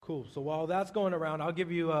Cool. So while that's going around, I'll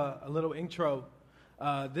give you a little intro.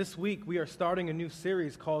 This week, we are starting a new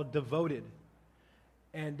series called Devoted.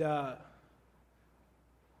 And I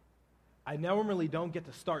normally don't get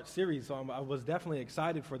to start series, so I was definitely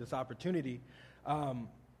excited for this opportunity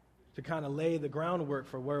to kind of lay the groundwork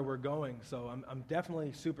for where we're going. So I'm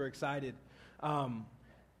definitely super excited.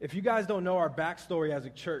 If you guys don't know our backstory as a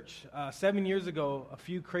church, 7 years ago, a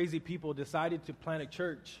few crazy people decided to plant a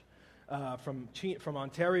church from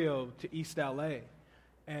Ontario to East LA.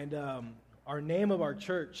 And our name of our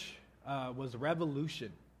church was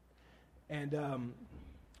Revolution. And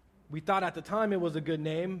we thought at the time it was a good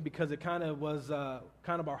name because it kind of was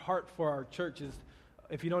kind of our heart for our church. Is,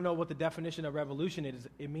 if you don't know what the definition of revolution is,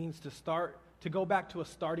 it means to go back to a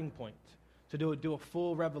starting point, to do a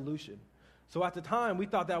full revolution. So at the time, we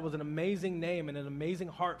thought that was an amazing name and an amazing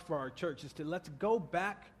heart for our church, is to let's go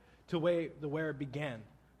back to where it began.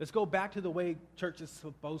 Let's go back to the way church is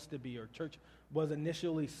supposed to be, or church was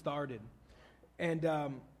initially started. And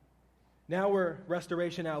now we're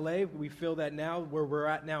Restoration LA. We feel that now, where we're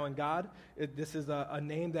at now in God, this is a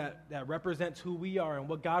name that represents who we are and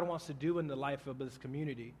what God wants to do in the life of this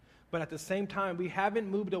community. But at the same time, we haven't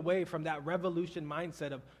moved away from that revolution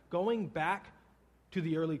mindset of going back to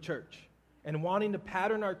the early church and wanting to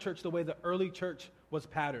pattern our church the way the early church was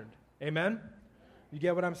patterned. Amen? You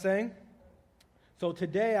get what I'm saying? So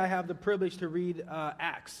today I have the privilege to read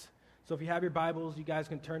Acts. So if you have your Bibles, you guys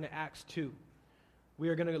can turn to Acts 2. We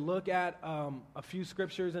are going to look at a few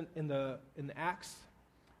scriptures in the Acts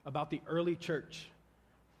about the early church.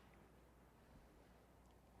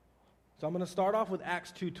 So I'm going to start off with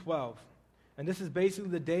Acts 2:12. And this is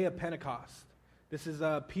basically the day of Pentecost. This is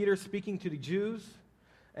Peter speaking to the Jews.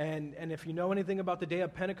 And if you know anything about the day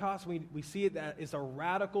of Pentecost, we see it that it's a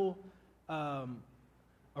radical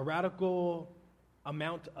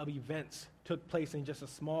amount of events took place in just a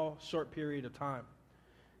small, short period of time.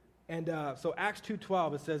 And so Acts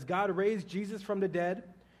 2:12, it says, God raised Jesus from the dead,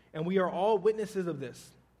 and we are all witnesses of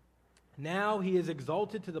this. Now he is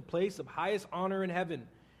exalted to the place of highest honor in heaven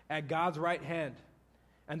at God's right hand.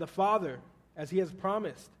 And the Father, as he has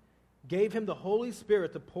promised, gave him the Holy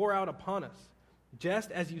Spirit to pour out upon us,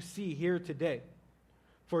 just as you see here today.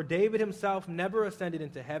 For David himself never ascended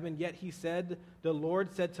into heaven, yet he said, the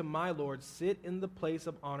Lord said to my Lord, sit in the place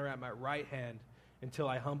of honor at my right hand until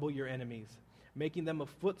I humble your enemies, making them a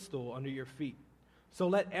footstool under your feet. So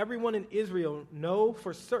let everyone in Israel know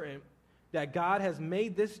for certain that God has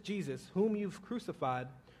made this Jesus, whom you've crucified,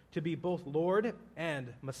 to be both Lord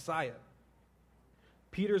and Messiah.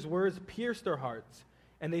 Peter's words pierced their hearts,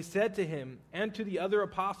 and they said to him and to the other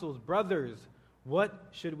apostles, brothers, what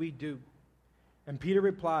should we do? And Peter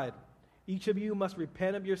replied, each of you must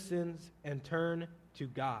repent of your sins and turn to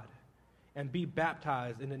God, and be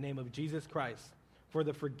baptized in the name of Jesus Christ for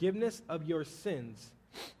the forgiveness of your sins.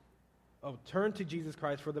 Turn to Jesus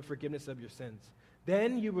Christ for the forgiveness of your sins.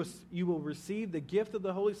 Then you will receive the gift of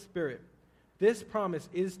the Holy Spirit. This promise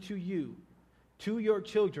is to you, to your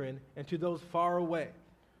children, and to those far away,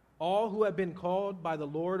 all who have been called by the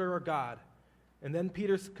Lord our God. And then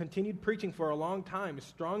Peter continued preaching for a long time,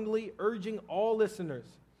 strongly urging all listeners,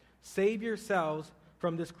 save yourselves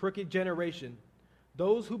from this crooked generation.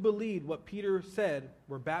 Those who believed what Peter said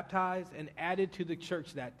were baptized and added to the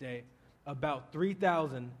church that day, about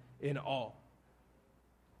 3,000 in all.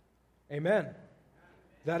 Amen.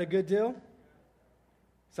 Is that a good deal?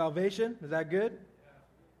 Salvation, is that good?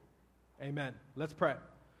 Amen. Let's pray.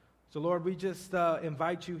 So Lord, we just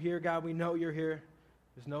invite you here, God. We know you're here.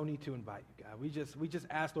 There's no need to invite you, God. We just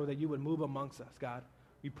ask, Lord, that you would move amongst us, God.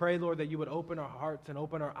 We pray, Lord, that you would open our hearts and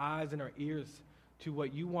open our eyes and our ears to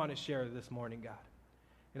what you want to share this morning, God.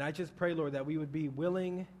 And I just pray, Lord, that we would be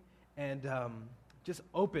willing and just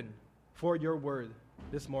open for your word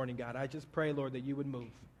this morning, God. I just pray, Lord, that you would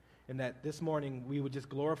move, and that this morning we would just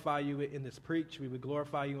glorify you in this preach. We would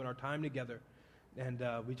glorify you in our time together. And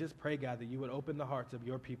we just pray, God, that you would open the hearts of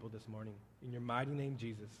your people this morning. In your mighty name,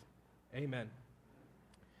 Jesus. Amen.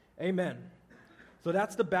 Amen. So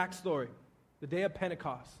that's the backstory. The day of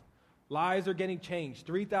Pentecost. Lives are getting changed.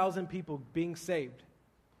 3,000 people being saved.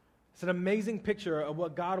 It's an amazing picture of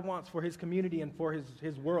what God wants for his community and for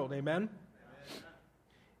his world. Amen? Amen.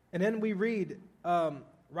 And then we read,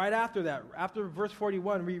 right after that, after verse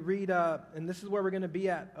 41, we read, and this is where we're going to be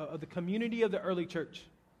at, the community of the early church.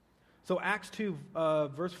 So Acts 2,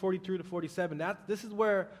 verse 42 to 47, this is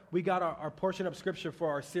where we got our portion of Scripture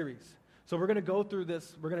for our series. So we're going to go through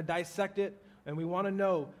this, we're going to dissect it, and we want to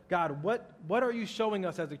know, God, what are you showing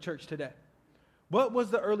us as a church today? What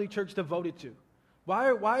was the early church devoted to?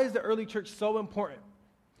 Why is the early church so important?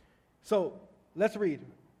 So let's read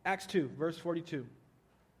Acts 2, verse 42.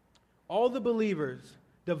 All the believers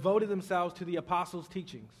devoted themselves to the apostles'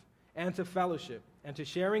 teachings and to fellowship and to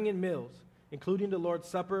sharing in meals, including the Lord's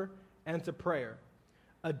Supper and to prayer.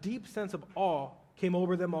 A deep sense of awe came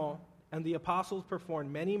over them all, and the apostles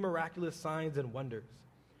performed many miraculous signs and wonders.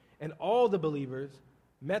 And all the believers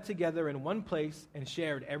met together in one place and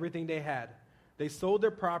shared everything they had. They sold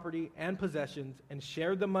their property and possessions and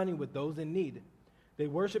shared the money with those in need. They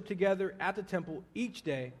worshiped together at the temple each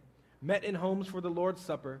day, met in homes for the Lord's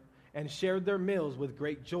Supper, and shared their meals with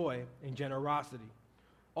great joy and generosity,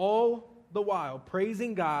 all the while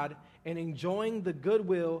praising God and enjoying the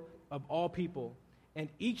goodwill of all people. And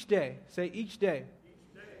each day, say each day,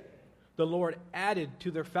 the Lord added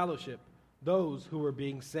to their fellowship those who were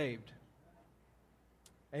being saved.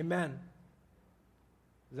 Amen.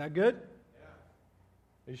 Is that good?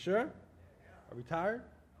 Yeah. Are you sure? Yeah. Are we tired?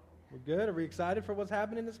 We're good? Are we excited for what's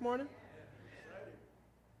happening this morning?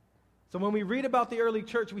 So when we read about the early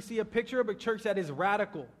church, we see a picture of a church that is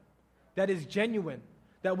radical, that is genuine,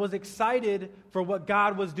 that was excited for what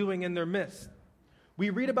God was doing in their midst. We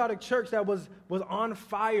read about a church that was on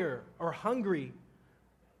fire or hungry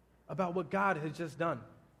about what God has just done,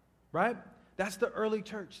 right? That's the early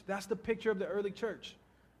church. That's the picture of the early church.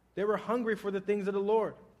 They were hungry for the things of the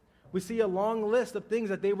Lord. We see a long list of things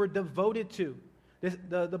that they were devoted to.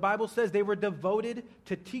 The Bible says they were devoted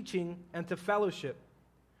to teaching and to fellowship.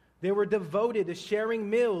 They were devoted to sharing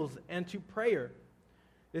meals and to prayer.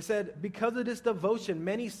 It said, because of this devotion,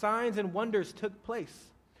 many signs and wonders took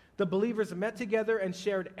place. The believers met together and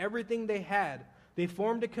shared everything they had. They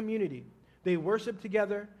formed a community. They worshiped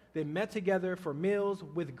together. They met together for meals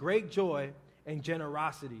with great joy and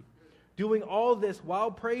generosity, doing all this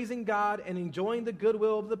while praising God and enjoying the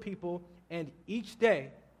goodwill of the people. And each day,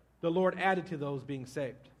 the Lord added to those being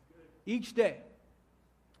saved. Each day.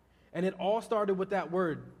 And it all started with that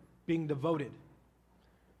word, being devoted.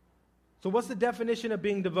 So what's the definition of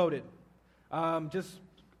being devoted? Just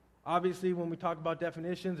obviously when we talk about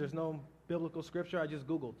definitions, there's no biblical scripture. I just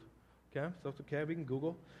Googled. Okay, so it's okay, we can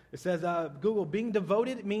Google. It says, Google, being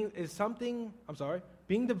devoted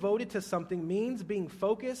being devoted to something means being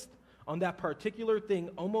focused on that particular thing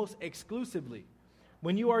almost exclusively.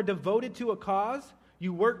 When you are devoted to a cause,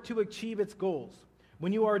 you work to achieve its goals.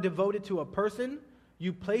 When you are devoted to a person,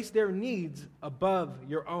 you place their needs above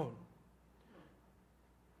your own.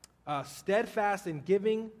 Steadfast in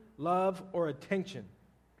giving, love, or attention.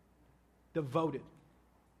 Devoted.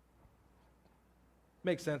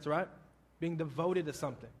 Makes sense, right? Being devoted to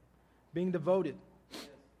something. Being devoted.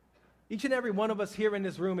 Each and every one of us here in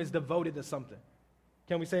this room is devoted to something.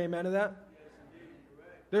 Can we say amen to that? Yes, indeed.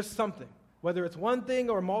 Correct. There's something. Whether it's one thing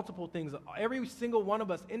or multiple things, every single one of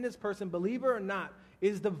us in this person, believer or not,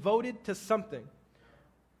 is devoted to something.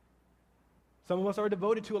 Some of us are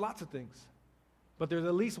devoted to lots of things. But there's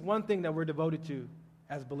at least one thing that we're devoted to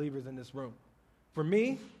as believers in this room. For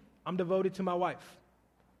me, I'm devoted to my wife.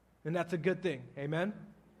 And that's a good thing. Amen?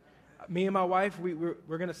 Me and my wife, we're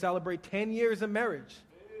going to celebrate 10 years of marriage.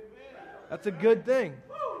 That's a good thing.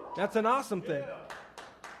 That's an awesome thing.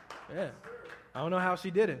 Yeah. I don't know how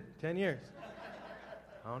she did it. 10 years.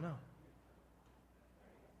 I don't know.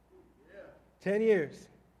 10 years.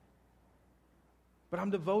 But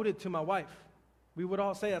I'm devoted to my wife. We would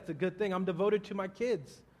all say that's a good thing. I'm devoted to my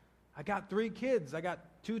kids. I got 3 kids. I got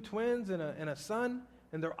 2 twins and a son,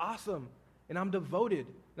 and they're awesome. And I'm devoted.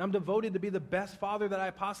 And I'm devoted to be the best father that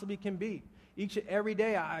I possibly can be. Each and every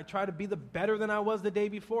day, I try to be better than I was the day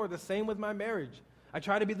before. The same with my marriage. I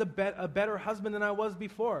try to be a better husband than I was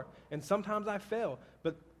before. And sometimes I fail.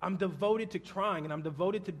 But I'm devoted to trying, and I'm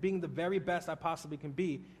devoted to being the very best I possibly can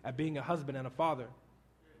be at being a husband and a father.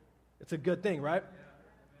 It's a good thing, right?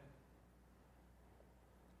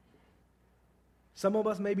 Some of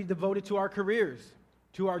us may be devoted to our careers,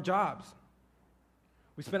 to our jobs.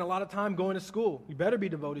 We spend a lot of time going to school. You better be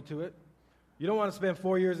devoted to it. You don't want to spend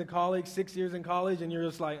 4 years in college, 6 years in college, and you're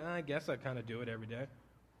just like, I guess I kind of do it every day.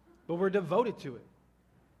 But we're devoted to it.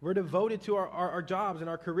 We're devoted to our jobs and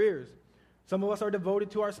our careers. Some of us are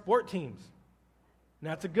devoted to our sport teams.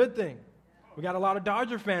 And that's a good thing. We got a lot of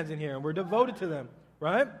Dodger fans in here, and we're devoted to them,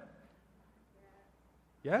 right?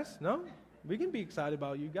 Yes? No? We can be excited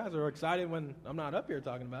about it. You guys are excited when I'm not up here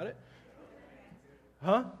talking about it.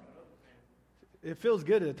 Huh? It feels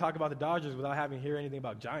good to talk about the Dodgers without having to hear anything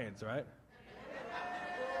about Giants, right?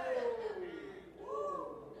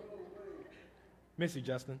 Miss you,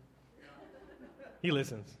 Justin. He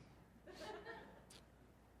listens.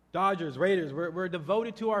 Dodgers, Raiders, we're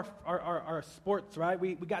devoted to our sports, right?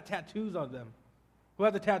 We got tattoos on them. Who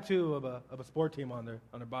has a tattoo of a sport team on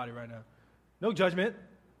their body right now? No judgment.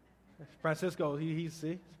 Francisco,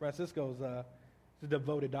 Francisco's He's a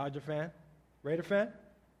devoted Dodger fan. Raider fan?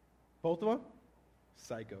 Both of them?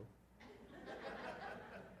 Psycho.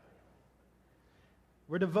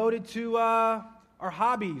 We're devoted to our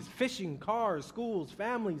hobbies, fishing, cars, schools,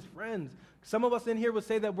 families, friends. Some of us in here would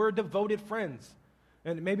say that we're devoted friends.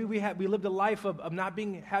 And maybe we lived a life of not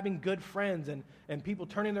having good friends and people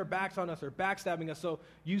turning their backs on us or backstabbing us. So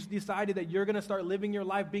you decided that you're going to start living your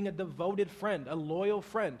life being a devoted friend, a loyal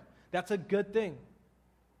friend. That's a good thing.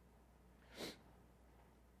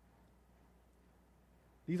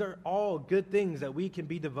 These are all good things that we can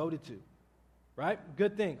be devoted to, right?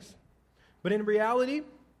 Good things. But in reality,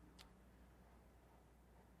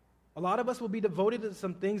 a lot of us will be devoted to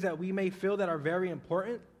some things that we may feel that are very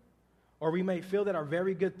important, or we may feel that are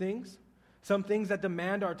very good things, some things that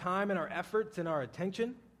demand our time and our efforts and our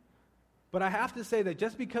attention. But I have to say that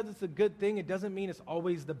just because it's a good thing, it doesn't mean it's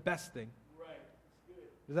always the best thing. Right.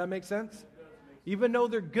 Does that make sense? Even though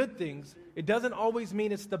they're good things, it doesn't always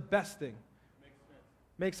mean it's the best thing.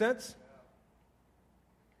 Make sense?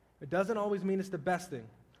 It doesn't always mean it's the best thing.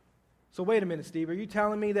 So wait a minute, Steve. Are you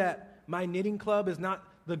telling me that my knitting club is not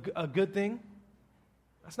a good thing?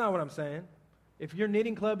 That's not what I'm saying. If your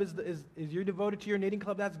knitting club is you're devoted to your knitting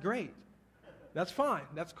club, that's great. That's fine.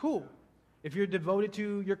 That's cool. If you're devoted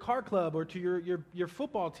to your car club or to your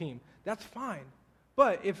football team, that's fine.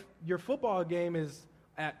 But if your football game is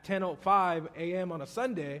at 10:05 a.m. on a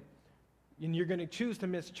Sunday, and you're going to choose to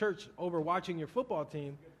miss church over watching your football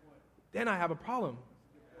team, then I have a problem.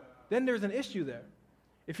 Then there's an issue there.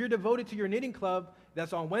 If you're devoted to your knitting club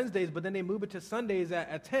that's on Wednesdays, but then they move it to Sundays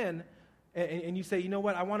at 10, and you say, you know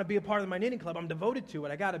what, I want to be a part of my knitting club, I'm devoted to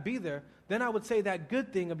it, I got to be there, then I would say that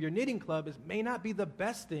good thing of your knitting club may not be the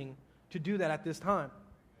best thing to do that at this time.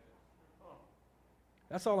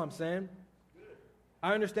 That's all I'm saying.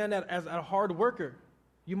 I understand that as a hard worker,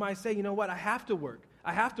 you might say, you know what, I have to work.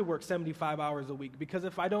 I have to work 75 hours a week because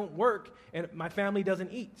if I don't work and my family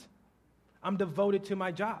doesn't eat, I'm devoted to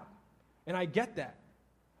my job. And I get that.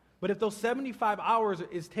 But if those 75 hours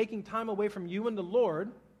is taking time away from you and the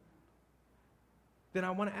Lord, then I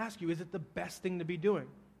want to ask you, is it the best thing to be doing?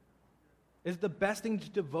 Is it the best thing to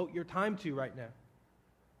devote your time to right now?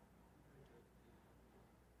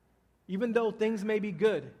 Even though things may be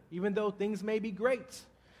good, even though things may be great,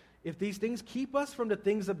 if these things keep us from the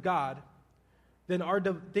things of God, then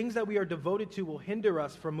things that we are devoted to will hinder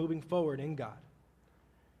us from moving forward in God.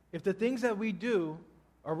 If the things that we do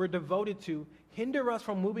or we're devoted to hinder us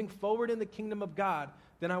from moving forward in the kingdom of God,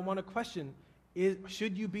 then I want to question,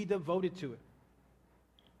 should you be devoted to it?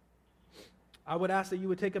 I would ask that you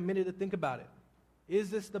would take a minute to think about it. Is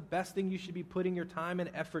this the best thing you should be putting your time and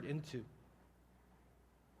effort into?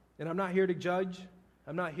 And I'm not here to judge.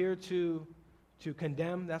 I'm not here to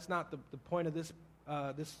condemn. That's not the point of this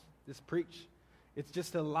preach. It's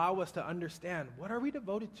just to allow us to understand, what are we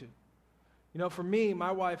devoted to? You know, for me,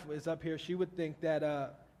 my wife is up here. She would think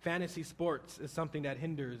that fantasy sports is something that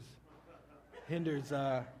hinders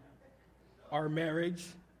our marriage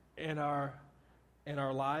and our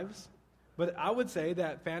lives. But I would say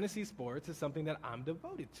that fantasy sports is something that I'm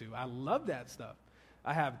devoted to. I love that stuff.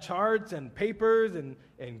 I have charts and papers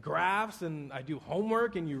and graphs, and I do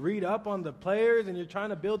homework, and you read up on the players, and you're trying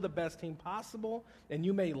to build the best team possible. And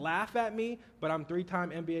you may laugh at me, but I'm 3-time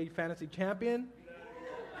NBA fantasy champion.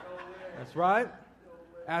 That's right.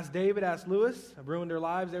 Ask David, ask Lewis. I've ruined their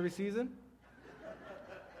lives every season.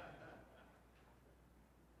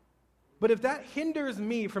 But if that hinders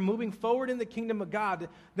me from moving forward in the kingdom of God,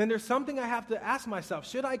 then there's something I have to ask myself.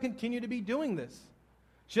 Should I continue to be doing this?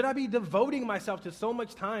 Should I be devoting myself to so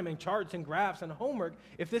much time and charts and graphs and homework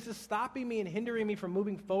if this is stopping me and hindering me from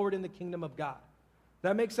moving forward in the kingdom of God?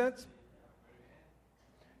 That make sense?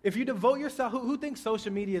 If you devote yourself, who thinks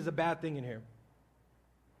social media is a bad thing in here?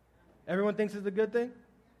 Everyone thinks it's a good thing?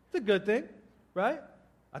 It's a good thing, right?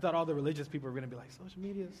 I thought all the religious people were going to be like, social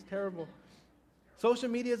media is terrible. Social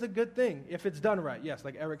media is a good thing if it's done right. Yes,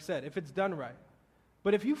 like Eric said, if it's done right.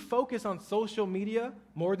 But if you focus on social media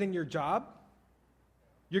more than your job,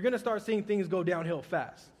 you're going to start seeing things go downhill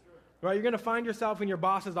fast, right? You're going to find yourself in your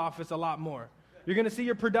boss's office a lot more. You're going to see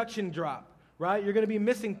your production drop, right? You're going to be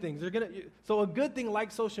missing things. So a good thing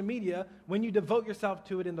like social media, when you devote yourself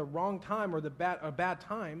to it in the wrong time or a bad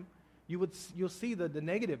time, you'll see the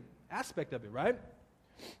negative aspect of it, right?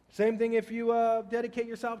 Same thing if you dedicate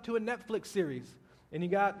yourself to a Netflix series and you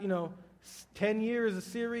got 10 years of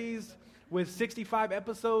series with 65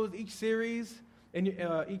 episodes each series. And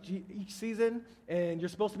each season, and you're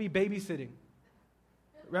supposed to be babysitting,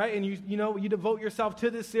 right? And you devote yourself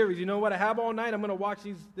to this series. You know what? I have all night. I'm going to watch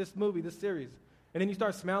this series. and then you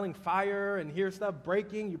start smelling fire and hear stuff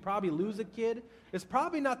breaking, you probably lose a kid. It's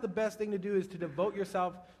probably not the best thing to do is to devote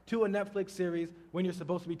yourself to a Netflix series when you're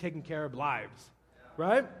supposed to be taking care of lives,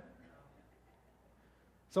 right?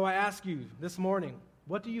 So I ask you this morning,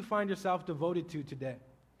 what do you find yourself devoted to today?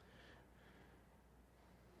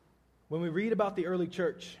 When we read about the early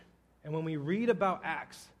church and when we read about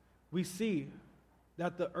Acts, we see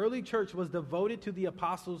that the early church was devoted to the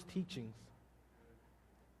apostles' teachings.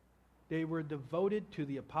 They were devoted to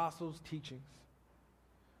the apostles' teachings.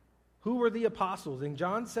 Who were the apostles? In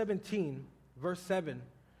John 17, verse 7,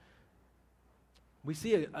 we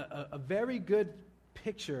see a very good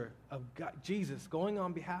picture of God, Jesus going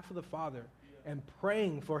on behalf of the Father and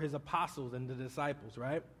praying for his apostles and the disciples,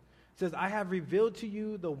 right? It says, I have revealed to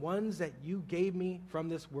you the ones that you gave me from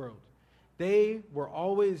this world. They were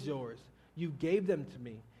always yours. You gave them to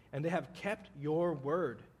me, and they have kept your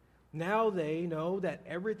word. Now they know that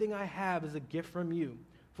everything I have is a gift from you,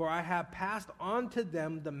 for I have passed on to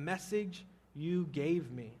them the message you gave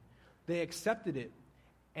me. They accepted it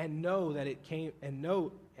and know that it came and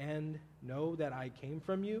know that I came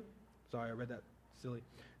from you. Sorry, I read that silly.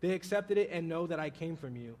 They accepted it and know that I came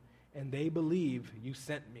from you, and they believe you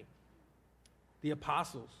sent me. The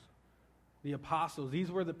apostles, these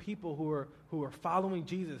were the people who were following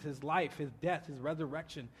Jesus, his life, his death, his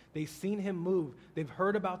resurrection. They've seen him move. They've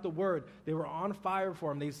heard about the word. They were on fire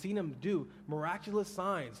for him. They've seen him do miraculous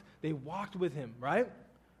signs. They walked with him, right?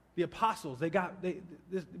 The apostles,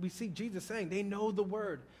 we see Jesus saying, they know the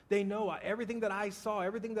word. They know everything that I saw,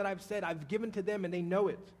 everything that I've said, I've given to them, and they know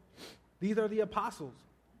it. These are the apostles.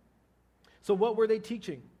 So what were they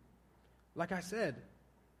teaching? Like I said,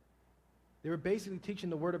 they were basically teaching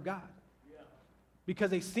the word of God. Because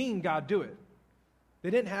they seen God do it. They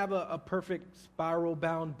didn't have a perfect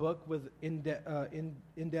spiral-bound book with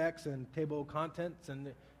index and table of contents, and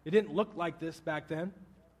it didn't look like this back then.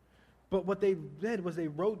 But what they did was they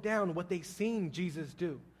wrote down what they seen Jesus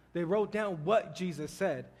do. They wrote down what Jesus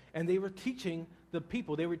said, and they were teaching the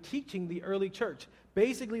people. They were teaching the early church.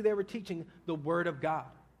 Basically, they were teaching the Word of God.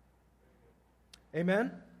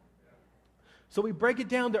 Amen? So we break it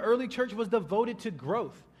down. The early church was devoted to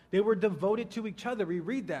growth. They were devoted to each other. We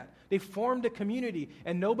read that. They formed a community,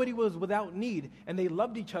 and nobody was without need, and they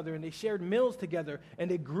loved each other, and they shared meals together,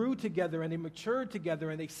 and they grew together, and they matured together,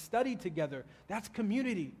 and they studied together. That's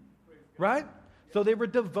community, right? So they were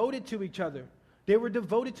devoted to each other. They were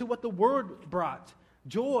devoted to what the Word brought: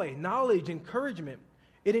 joy, knowledge, encouragement.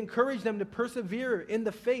 It encouraged them to persevere in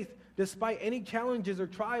the faith despite any challenges or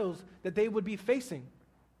trials that they would be facing.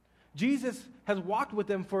 Jesus has walked with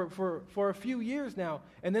them for a few years now,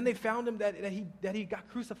 and then they found him that he got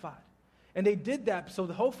crucified. And they did that so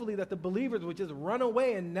that hopefully that the believers would just run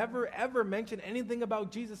away and never ever mention anything about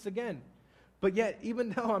Jesus again. But yet,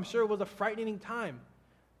 even though I'm sure it was a frightening time,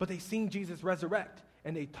 but they seen Jesus resurrect,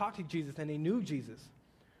 and they talked to Jesus, and they knew Jesus.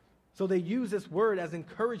 So they use this word as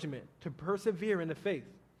encouragement to persevere in the faith.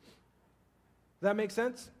 Does that make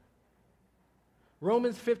sense?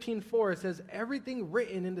 Romans 15:4 says, everything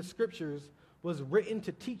written in the Scriptures was written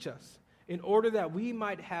to teach us, in order that we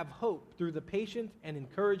might have hope through the patience and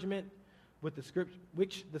encouragement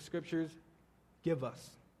which the Scriptures give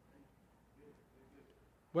us.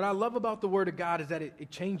 What I love about the Word of God is that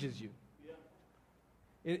it changes you.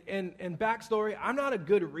 And backstory, I'm not a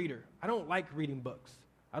good reader. I don't like reading books.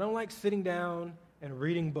 I don't like sitting down and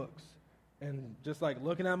reading books and just like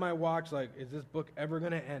looking at my watch like, is this book ever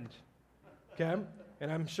going to end? Okay?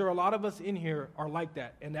 And I'm sure a lot of us in here are like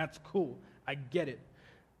that, and that's cool. I get it.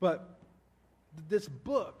 But this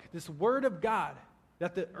book, this Word of God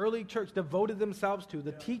that the early church devoted themselves to,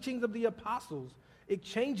 the teachings of the apostles, it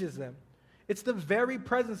changes them. It's the very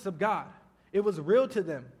presence of God. It was real to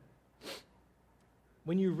them.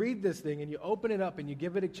 When you read this thing and you open it up and you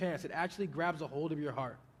give it a chance, it actually grabs a hold of your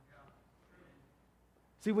heart.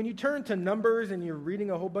 See, when you turn to Numbers and you're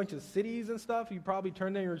reading a whole bunch of cities and stuff, you probably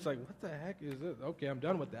turn there and you're just like, what the heck is this? Okay, I'm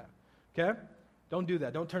done with that. Okay? Don't do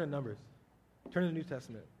that. Don't turn to Numbers. Turn to the New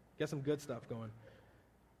Testament. Get some good stuff going.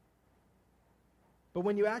 But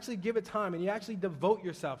when you actually give it time and you actually devote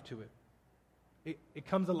yourself to it, it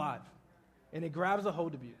comes alive. And it grabs a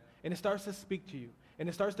hold of you. And it starts to speak to you. And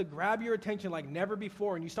it starts to grab your attention like never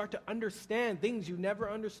before, and you start to understand things you never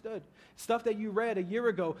understood. Stuff that you read a year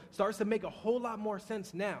ago starts to make a whole lot more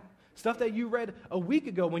sense now. Stuff that you read a week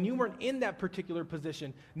ago when you weren't in that particular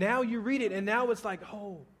position. Now you read it, and now it's like,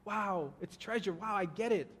 oh, wow, it's treasure. Wow, I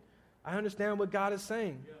get it. I understand what God is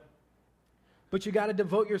saying. Yeah. But you got to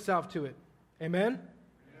devote yourself to it. Amen?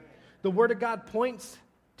 The Word of God points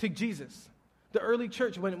to Jesus. The early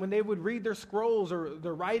church, when they would read their scrolls or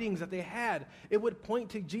the writings that they had, it would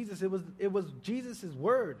point to Jesus. It was Jesus'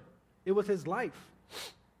 word. It was his life.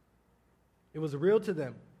 It was real to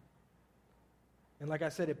them. And like I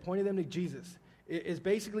said, it pointed them to Jesus. It's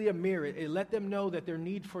basically a mirror. It let them know that their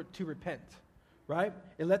need to repent, right?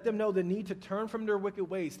 It let them know the need to turn from their wicked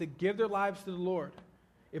ways, to give their lives to the Lord.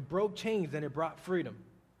 It broke chains and it brought freedom.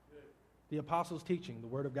 The apostles' teaching, the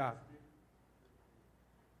word of God.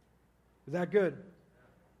 Is that good?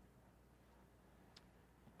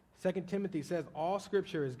 2 Timothy says all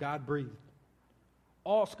Scripture is God-breathed.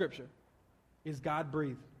 All Scripture is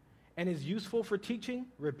God-breathed and is useful for teaching,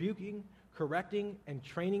 rebuking, correcting, and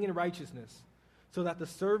training in righteousness, so that the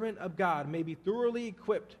servant of God may be thoroughly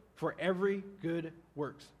equipped for every good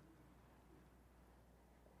works.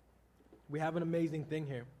 We have an amazing thing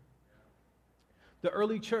here. The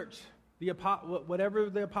early church, whatever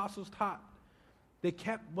the apostles taught, they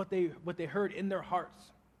kept what they heard in their hearts.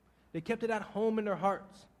 They kept it at home in their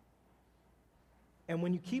hearts. And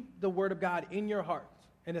when you keep the word of God in your heart,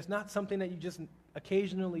 and it's not something that you just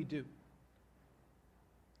occasionally do,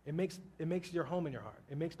 it makes your home in your heart.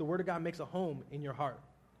 The word of God makes a home in your heart.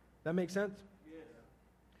 That makes sense? Yes.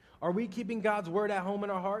 Are we keeping God's word at home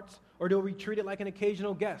in our hearts, or do we treat it like an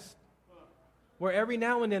occasional guest? Where every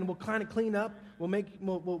now and then we'll kind of clean up,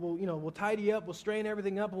 we'll tidy up, we'll straighten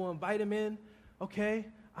everything up, we'll invite him in. Okay,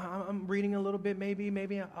 I'm reading a little bit,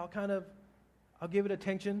 maybe I'll give it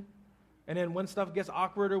attention. And then when stuff gets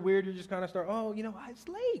awkward or weird, you just kind of start, it's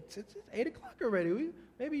late. It's 8 o'clock already.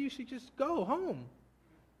 Maybe you should just go home.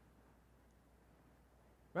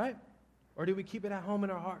 Right? Or do we keep it at home in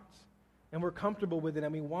our hearts? And we're comfortable with it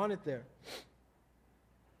and we want it there.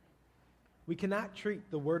 We cannot treat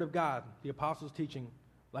the word of God, the apostles' teaching,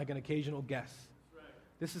 like an occasional guest. Right.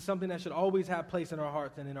 This is something that should always have place in our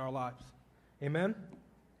hearts and in our lives. Amen?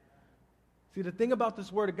 See, the thing about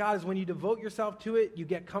this word of God is when you devote yourself to it, you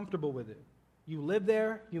get comfortable with it. You live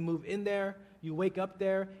there, you move in there, you wake up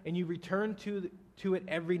there, and you return to it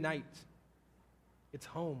every night. It's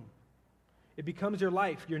home. It becomes your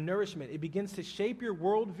life, your nourishment. It begins to shape your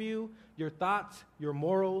worldview, your thoughts, your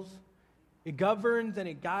morals. It governs and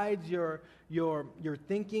it guides your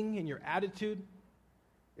thinking and your attitude.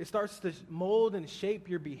 It starts to mold and shape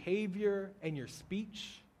your behavior and your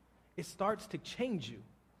speech. It starts to change you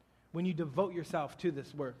when you devote yourself to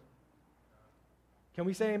this word. Can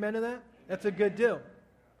we say amen to that? That's a good deal.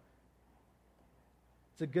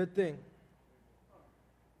 It's a good thing.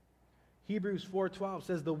 Hebrews 4:12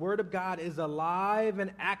 says the word of God is alive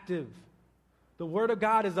and active. The word of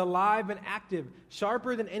God is alive and active,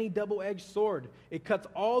 sharper than any double-edged sword. It cuts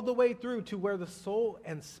all the way through to where the soul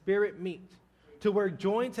and spirit meet, to where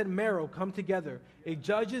joints and marrow come together. It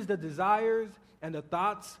judges the desires and the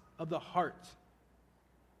thoughts of the heart.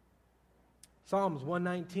 Psalms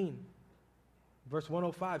 119, verse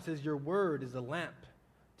 105 says, your word is a lamp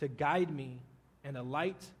to guide me and a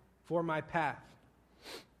light for my path.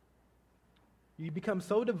 You become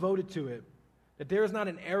so devoted to it that there is not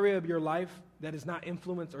an area of your life that is not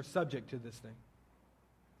influenced or subject to this thing.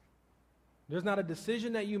 There's not a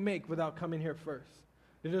decision that you make without coming here first.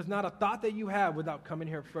 There's not a thought that you have without coming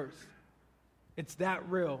here first. It's that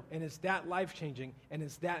real, and it's that life-changing, and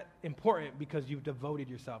it's that important because you've devoted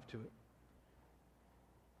yourself to it.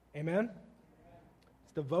 Amen?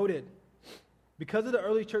 It's devoted. Because of the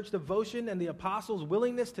early church devotion and the apostles'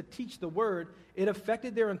 willingness to teach the word, it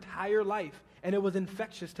affected their entire life, and it was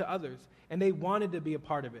infectious to others, and they wanted to be a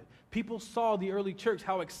part of it. People saw the early church,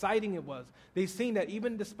 how exciting it was. They seen that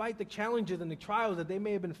even despite the challenges and the trials that they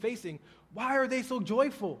may have been facing, why are they so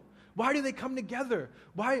joyful? Why do they come together?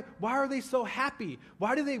 Why are they so happy?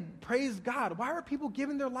 Why do they praise God? Why are people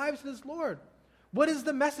giving their lives to this Lord? What is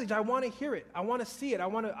the message? I want to hear it. I want to see it. I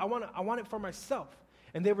want it for myself.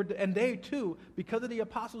 And they too, because of the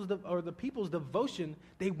apostles or the people's devotion,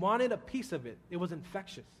 they wanted a piece of it. It was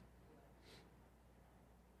infectious.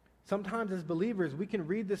 Sometimes as believers, we can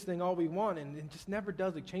read this thing all we want, and it just never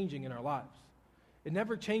does a changing in our lives. It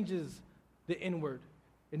never changes the inward.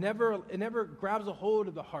 It never grabs a hold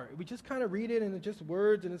of the heart. We just kind of read it, and it's just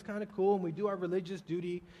words, and it's kind of cool, and we do our religious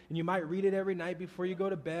duty, and you might read it every night before you go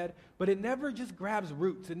to bed, but it never just grabs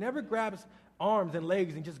roots. It never grabs arms and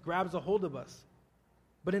legs and just grabs a hold of us.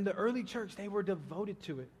 But in the early church, they were devoted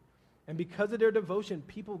to it. And because of their devotion,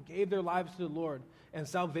 people gave their lives to the Lord, and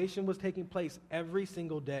salvation was taking place every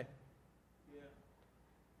single day. Yeah.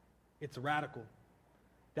 It's radical.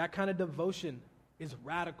 That kind of devotion is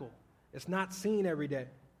radical. It's not seen every day.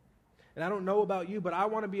 And I don't know about you, but I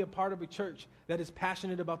want to be a part of a church that is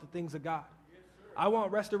passionate about the things of God. Yes, sir. I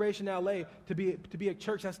want Restoration LA to be a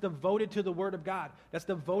church that's devoted to the Word of God, that's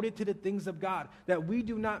devoted to the things of God, that we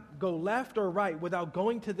do not go left or right without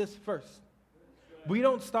going to this first. We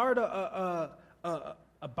don't start a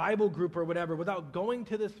Bible group or whatever without going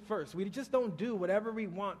to this first. We just don't do whatever we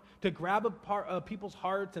want to grab a part of people's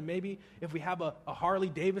hearts, and maybe if we have a Harley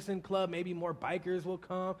Davidson club, maybe more bikers will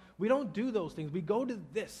come. We don't do those things. We go to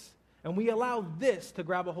this, and we allow this to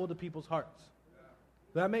grab a hold of people's hearts.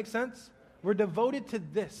 Does that make sense? We're devoted to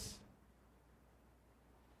this.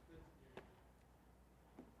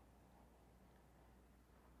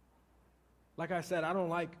 Like I said, I don't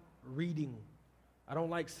like reading. I don't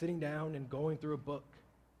like sitting down and going through a book.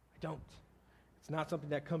 I don't. It's not something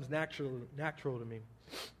that comes natural to me.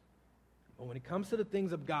 But when it comes to the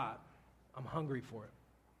things of God, I'm hungry for it.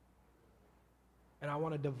 And I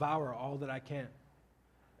want to devour all that I can.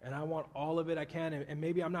 And I want all of it I can, and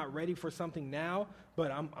maybe I'm not ready for something now,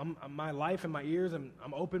 but my life and my ears, I'm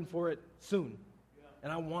open for it soon. Yeah.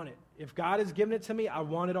 And I want it. If God has given it to me, I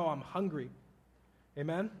want it all. I'm hungry.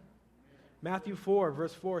 Amen? Amen? Matthew 4,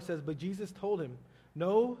 verse 4 says, "But Jesus told him,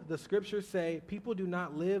 'No, the scriptures say, people do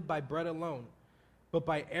not live by bread alone, but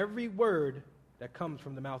by every word that comes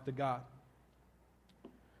from the mouth of God.'"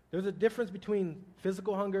 There's a difference between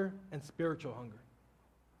physical hunger and spiritual hunger.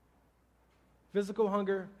 Physical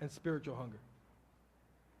hunger and spiritual hunger.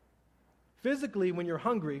 Physically, when you're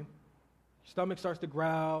hungry, your stomach starts to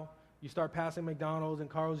growl, you start passing McDonald's and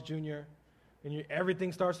Carl's Jr., and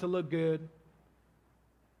everything starts to look good.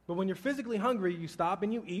 But when you're physically hungry, you stop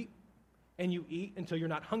and you eat until you're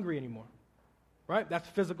not hungry anymore. Right? That's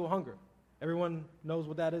physical hunger. Everyone knows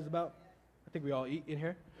what that is about? I think we all eat in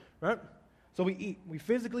here, right? So we eat. We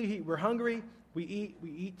physically eat. We're hungry. We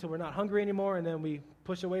eat till we're not hungry anymore, and then we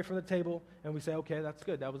push away from the table, and we say, okay, that's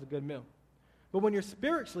good. That was a good meal. But when you're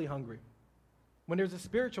spiritually hungry, when there's a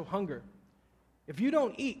spiritual hunger, if you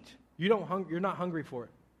don't eat, you're not hungry for it.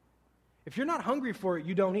 If you're not hungry for it,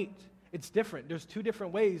 you don't eat. It's different. There's two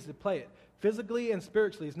different ways to play it. Physically and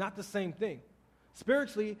spiritually. It's not the same thing.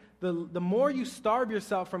 Spiritually, the more you starve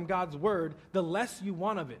yourself from God's word, the less you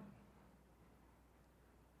want of it.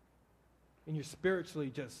 And you're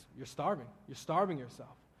spiritually you're starving. You're starving yourself.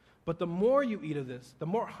 But the more you eat of this, the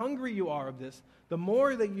more hungry you are of this, the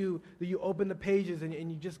more that you open the pages and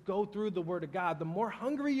you just go through the Word of God, the more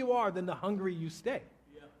hungry you are, then the hungry you stay.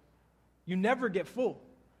 Yeah. You never get full.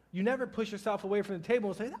 You never push yourself away from the table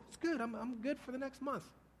and say, that was good. I'm good for the next month.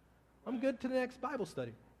 I'm good to the next Bible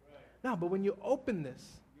study. Right. No, but when you open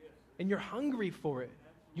this and you're hungry for it,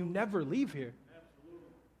 you never leave here. Absolutely.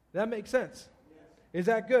 That makes sense. Yes. Is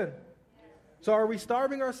that good? So are we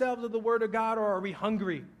starving ourselves of the Word of God, or are we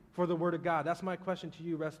hungry for the Word of God? That's my question to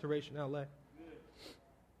you, Restoration LA.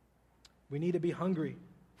 We need to be hungry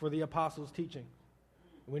for the apostles' teaching.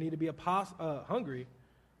 We need to be hungry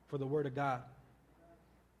for the Word of God.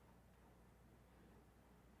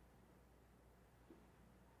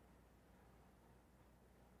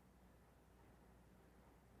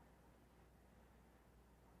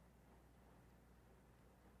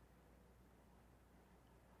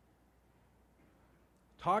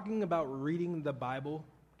 Talking about reading the Bible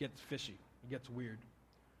gets fishy. It gets weird.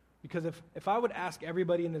 Because if I would ask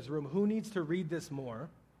everybody in this room who needs to read this more,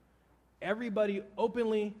 everybody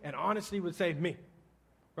openly and honestly would say, me.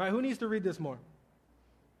 Right? Who needs to read this more?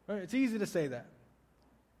 Right? It's easy to say that.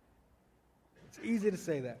 It's easy to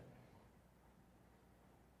say that.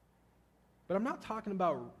 But I'm not talking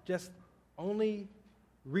about just only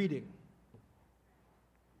reading.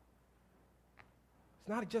 It's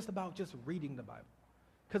not just about just reading the Bible.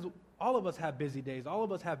 Because all of us have busy days. All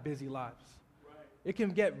of us have busy lives. Right. It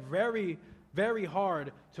can get very, very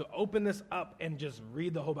hard to open this up and just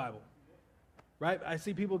read the whole Bible. Right? I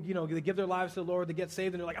see people, they give their lives to the Lord, they get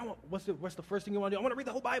saved, and they're like, what's the first thing you want to do? I want to read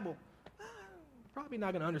the whole Bible. Probably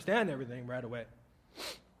not going to understand everything right away.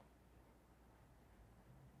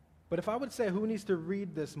 But if I would say who needs to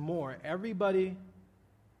read this more, everybody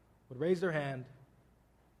would raise their hand.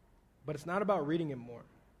 But it's not about reading it more.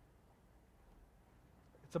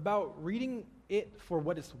 It's about reading it for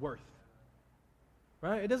what it's worth.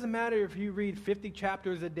 Right? It doesn't matter if you read 50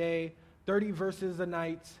 chapters a day, 30 verses a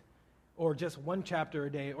night, or just one chapter a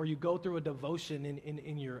day, or you go through a devotion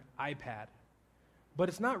in your iPad. But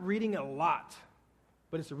it's not reading a lot,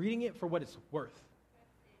 but it's reading it for what it's worth.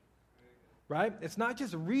 Right? It's not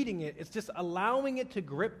just reading it, it's just allowing it to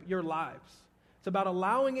grip your lives. It's about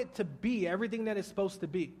allowing it to be everything that it's supposed to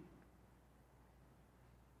be.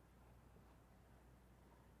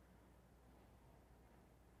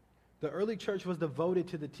 The early church was devoted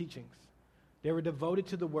to the teachings. They were devoted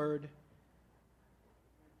to the Word.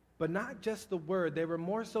 but not just the word. They were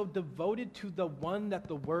more so devoted to the one that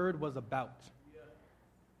the word was about.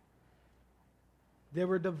 They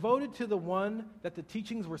were devoted to the one that the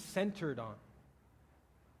teachings were centered on.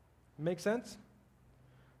 Make sense?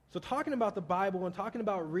 So talking about the Bible and talking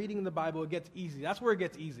about reading the Bible, it gets easy. That's where it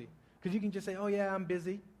gets easy. Because you can just say, oh yeah, I'm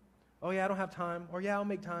busy. Oh yeah, I don't have time. Or yeah, I'll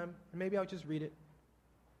make time. And maybe I'll just read it.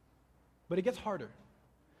 But it gets harder.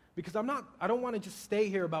 Because I don't want to just stay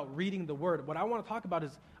here about reading the Word. What I want to talk about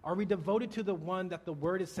is, are we devoted to the one that the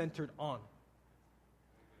Word is centered on?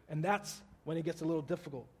 And that's when it gets a little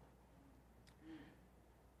difficult.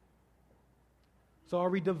 So are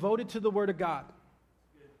we devoted to the Word of God?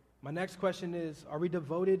 My next question is, are we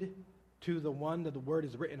devoted to the one that the Word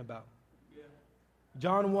is written about?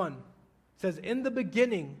 John 1 says, in the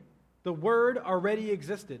beginning, the Word already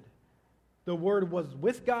existed. The Word was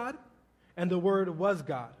with God, and the Word was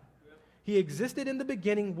God. He existed in the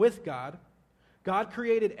beginning with God. God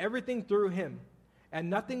created everything through him,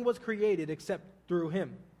 and nothing was created except through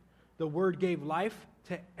him. The Word gave life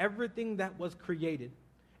to everything that was created,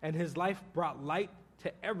 and his life brought light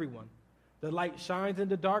to everyone. The light shines in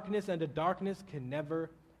the darkness, and the darkness can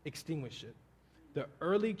never extinguish it. The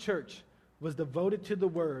early church was devoted to the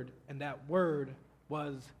Word, and that Word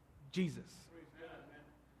was Jesus.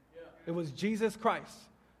 It was Jesus Christ.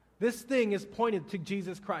 This thing is pointed to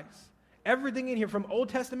Jesus Christ. Everything in here, from Old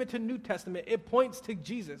Testament to New Testament, it points to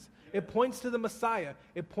Jesus. It points to the Messiah.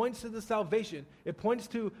 It points to the salvation. It points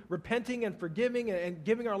to repenting and forgiving and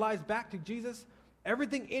giving our lives back to Jesus.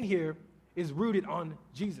 Everything in here is rooted on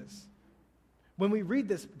Jesus. When we read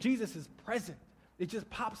this, Jesus is present. It just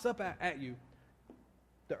pops up at you.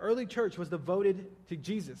 The early church was devoted to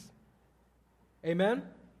Jesus. Amen?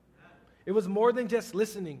 It was more than just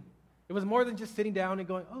listening. It was more than just sitting down and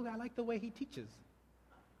going, oh, I like the way he teaches.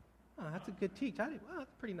 Oh, that's a good teach. Wow,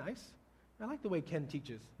 that's pretty nice. I like the way Ken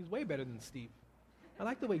teaches. He's way better than Steve. I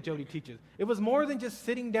like the way Jody teaches. It was more than just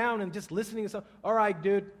sitting down and just listening to something. All right,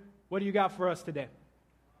 dude, what do you got for us today?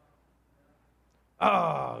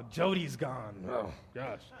 Oh, Jody's gone. Oh,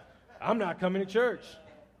 gosh. I'm not coming to church.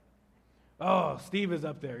 Oh, Steve is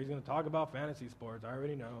up there. He's going to talk about fantasy sports. I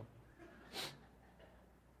already know.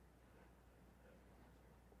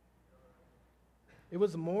 It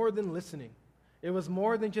was more than listening. It was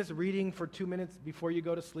more than just reading for 2 minutes before you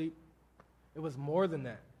go to sleep. It was more than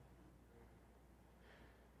that.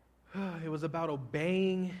 It was about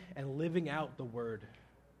obeying and living out the Word.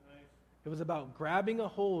 It was about grabbing a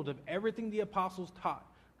hold of everything the apostles taught,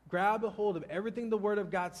 grab a hold of everything the Word of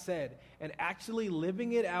God said, and actually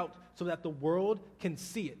living it out so that the world can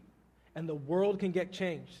see it and the world can get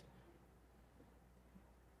changed.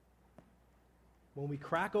 When we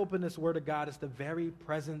crack open this Word of God, it's the very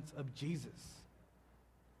presence of Jesus.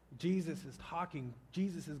 Jesus is talking.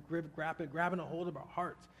 Jesus is grabbing a hold of our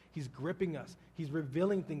hearts. He's gripping us. He's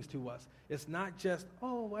revealing things to us. It's not just,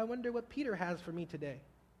 oh, I wonder what Peter has for me today.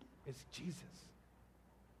 It's Jesus.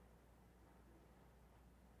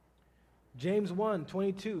 James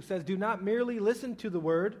 1:22 says, do not merely listen to the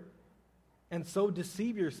word and so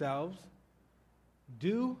deceive yourselves.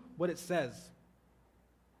 Do what it says.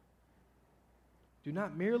 Do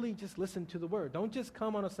not merely just listen to the word. Don't just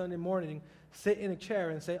come on a Sunday morning, sit in a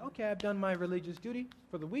chair and say, okay, I've done my religious duty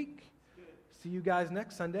for the week. See you guys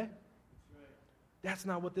next Sunday. That's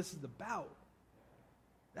not what this is about.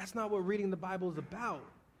 That's not what reading the Bible is about.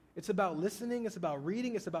 It's about listening, it's about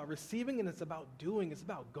reading, it's about receiving, and it's about doing. It's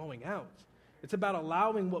about going out. It's about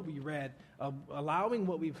allowing what we read, allowing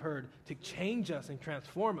what we've heard to change us and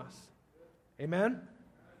transform us. Amen?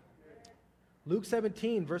 Luke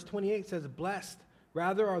 17, verse 28 says, blessed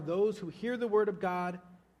rather are those who hear the word of God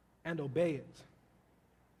and obey it.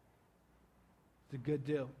 It's a good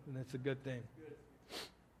deal, and it's a good thing.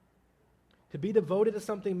 To be devoted to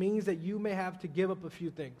something means that you may have to give up a few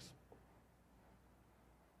things.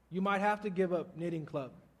 You might have to give up knitting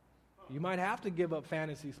club. You might have to give up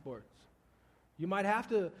fantasy sports. You might have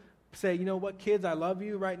to say, you know what, kids, I love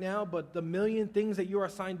you right now, but the million things that you are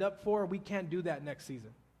signed up for, we can't do that next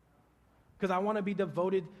season. Because I want to be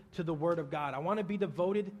devoted to the Word of God. I want to be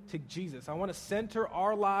devoted to Jesus. I want to center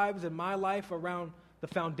our lives and my life around the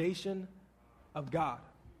foundation of God.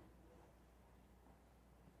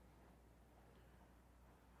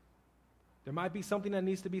 There might be something that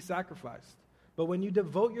needs to be sacrificed. But when you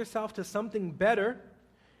devote yourself to something better,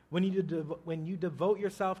 when you devote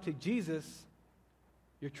yourself to Jesus,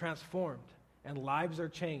 you're transformed, and lives are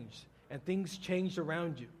changed, and things change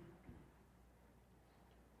around you.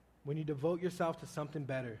 When you devote yourself to something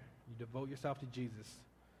better, you devote yourself to Jesus,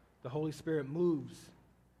 the Holy Spirit moves,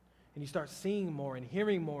 and you start seeing more and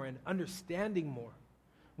hearing more and understanding more.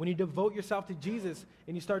 When you devote yourself to Jesus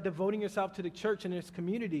and you start devoting yourself to the church and its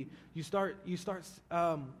community, you just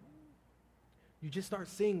start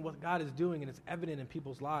seeing what God is doing, and it's evident in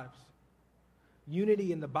people's lives.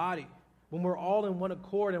 Unity in the body. When we're all in one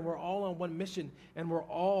accord and we're all on one mission and we're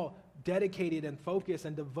all dedicated and focused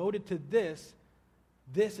and devoted to this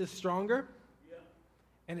is stronger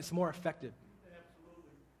and it's more effective. Absolutely.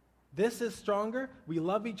 This is stronger. We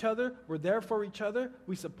love each other. We're there for each other.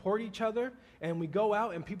 We support each other. And we go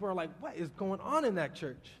out and people are like, what is going on in that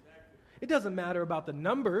church? Exactly. It doesn't matter about the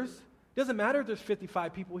numbers. It doesn't matter if there's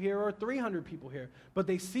 55 people here or 300 people here. But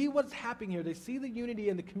they see what's happening here. They see the unity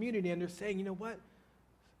in the community and they're saying, you know what?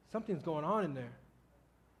 Something's going on in there.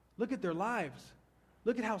 Look at their lives.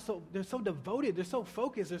 Look at how they're so devoted. They're so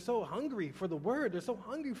focused. They're so hungry for the word. They're so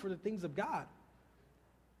hungry for the things of God.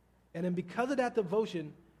 And then because of that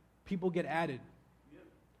devotion, people get added. Yep.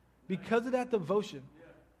 Because of that devotion,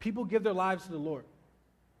 people give their lives to the Lord.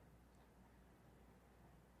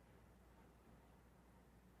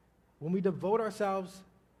 When we devote ourselves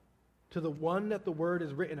to the one that the word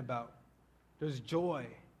is written about, there's joy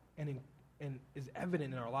and is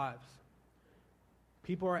evident in our lives.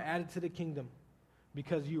 People are added to the kingdom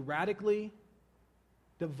because you radically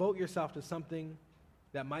devote yourself to something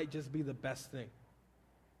that might just be the best thing.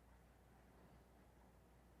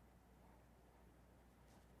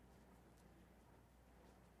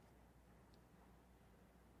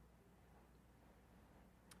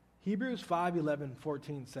 Hebrews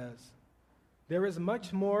 5:11-14 says, "There is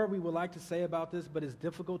much more we would like to say about this, but it's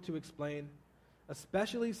difficult to explain,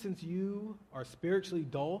 especially since you are spiritually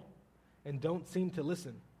dull and don't seem to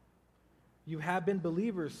listen. You have been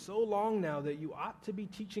believers so long now that you ought to be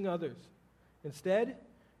teaching others. Instead,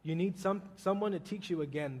 you need someone to teach you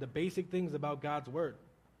again the basic things about God's word.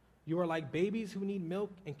 You are like babies who need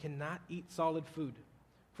milk and cannot eat solid food.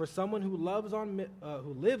 For someone who lives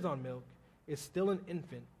on milk is still an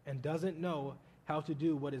infant and doesn't know how to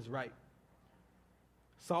do what is right.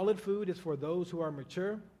 Solid food is for those who are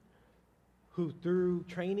mature, who through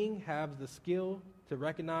training have the skill to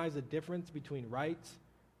recognize the difference between right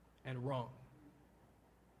and wrong."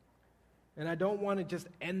 And I don't want to just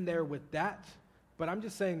end there with that, but I'm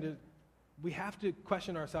just saying that we have to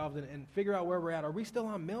question ourselves and figure out where we're at. Are we still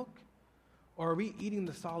on milk? Or are we eating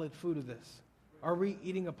the solid food of this? Are we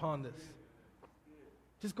eating upon this?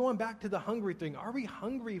 Just going back to the hungry thing. Are we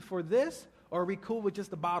hungry for this, or are we cool with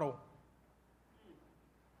just the bottle?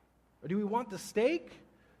 Or do we want the steak,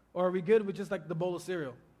 or are we good with just like the bowl of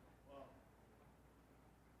cereal?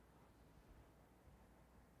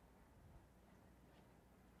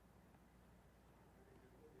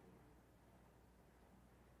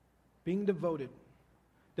 Being devoted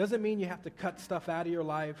doesn't mean you have to cut stuff out of your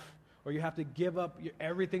life or you have to give up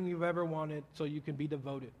everything you've ever wanted so you can be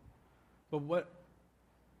devoted. But what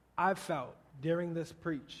I've felt during this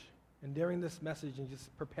preach and during this message and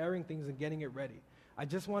just preparing things and getting it ready, I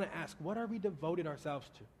just want to ask, what are we devoted ourselves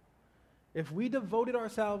to? If we devoted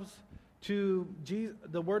ourselves to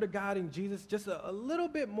the Word of God and Jesus just a little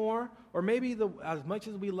bit more, or maybe as much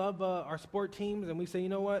as we love our sport teams and we say, you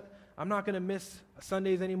know what, I'm not going to miss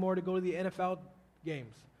Sundays anymore to go to the NFL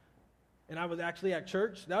games. And I was actually at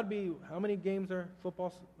church. That would be, how many games are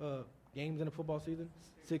games in a football season?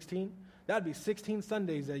 16? That would be 16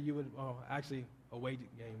 Sundays that you would, actually away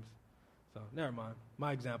games. So never mind.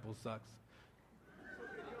 My example sucks.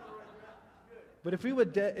 But if we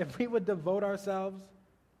would devote ourselves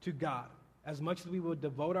to God as much as we would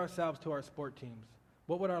devote ourselves to our sport teams,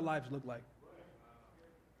 what would our lives look like?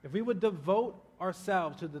 If we would devote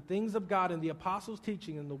ourselves to the things of God and the apostles'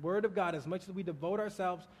 teaching and the Word of God as much as we devote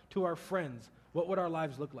ourselves to our friends, what would our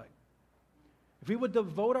lives look like? If we would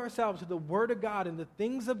devote ourselves to the Word of God and the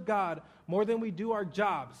things of God more than we do our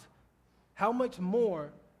jobs, how much more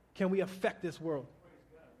can we affect this world?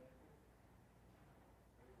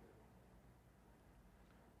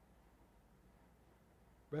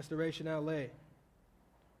 Restoration LA.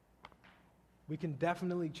 We can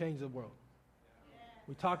definitely change the world.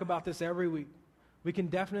 We talk about this every week. We can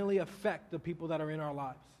definitely affect the people that are in our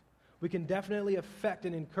lives. We can definitely affect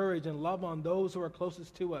and encourage and love on those who are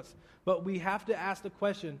closest to us. But we have to ask the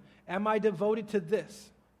question, am I devoted to this?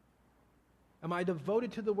 Am I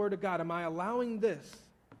devoted to the Word of God? Am I allowing this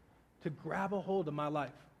to grab a hold of my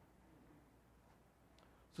life?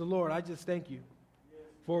 So, Lord, I just thank you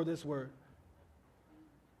for this Word.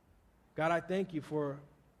 God, I thank you for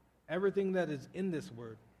everything that is in this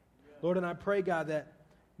Word. Lord, and I pray, God, that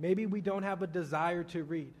maybe we don't have a desire to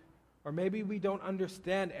read, or maybe we don't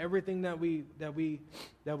understand everything that we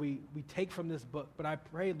take from this book. But I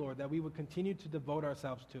pray, Lord, that we would continue to devote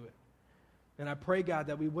ourselves to it. And I pray, God,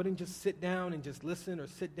 that we wouldn't just sit down and just listen or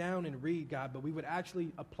sit down and read, God, but we would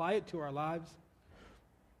actually apply it to our lives.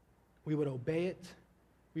 We would obey it.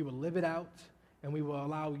 We would live it out. And we will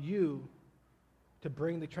allow you to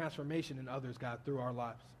bring the transformation in others, God, through our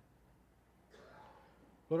lives.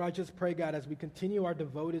 Lord, I just pray, God, as we continue our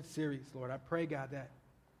devoted series, Lord, I pray, God, that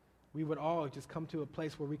we would all just come to a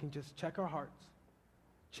place where we can just check our hearts,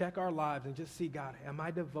 check our lives, and just see, God, am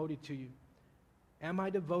I devoted to you? Am I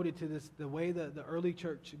devoted to this the way the early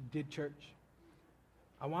church did church?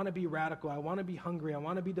 I want to be radical. I want to be hungry. I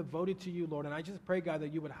want to be devoted to you, Lord. And I just pray, God,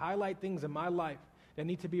 that you would highlight things in my life that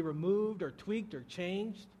need to be removed or tweaked or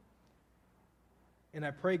changed. And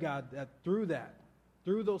I pray, God, that through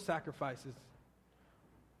those sacrifices,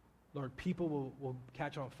 Lord, people will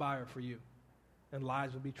catch on fire for you, and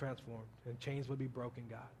lives will be transformed, and chains will be broken,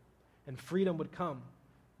 God. And freedom would come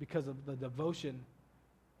because of the devotion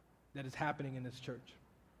that is happening in this church.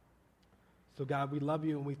 So, God, we love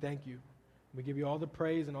you and we thank you. We give you all the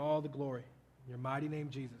praise and all the glory. In your mighty name,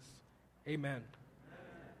 Jesus. Amen.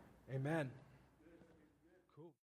 Amen. Amen.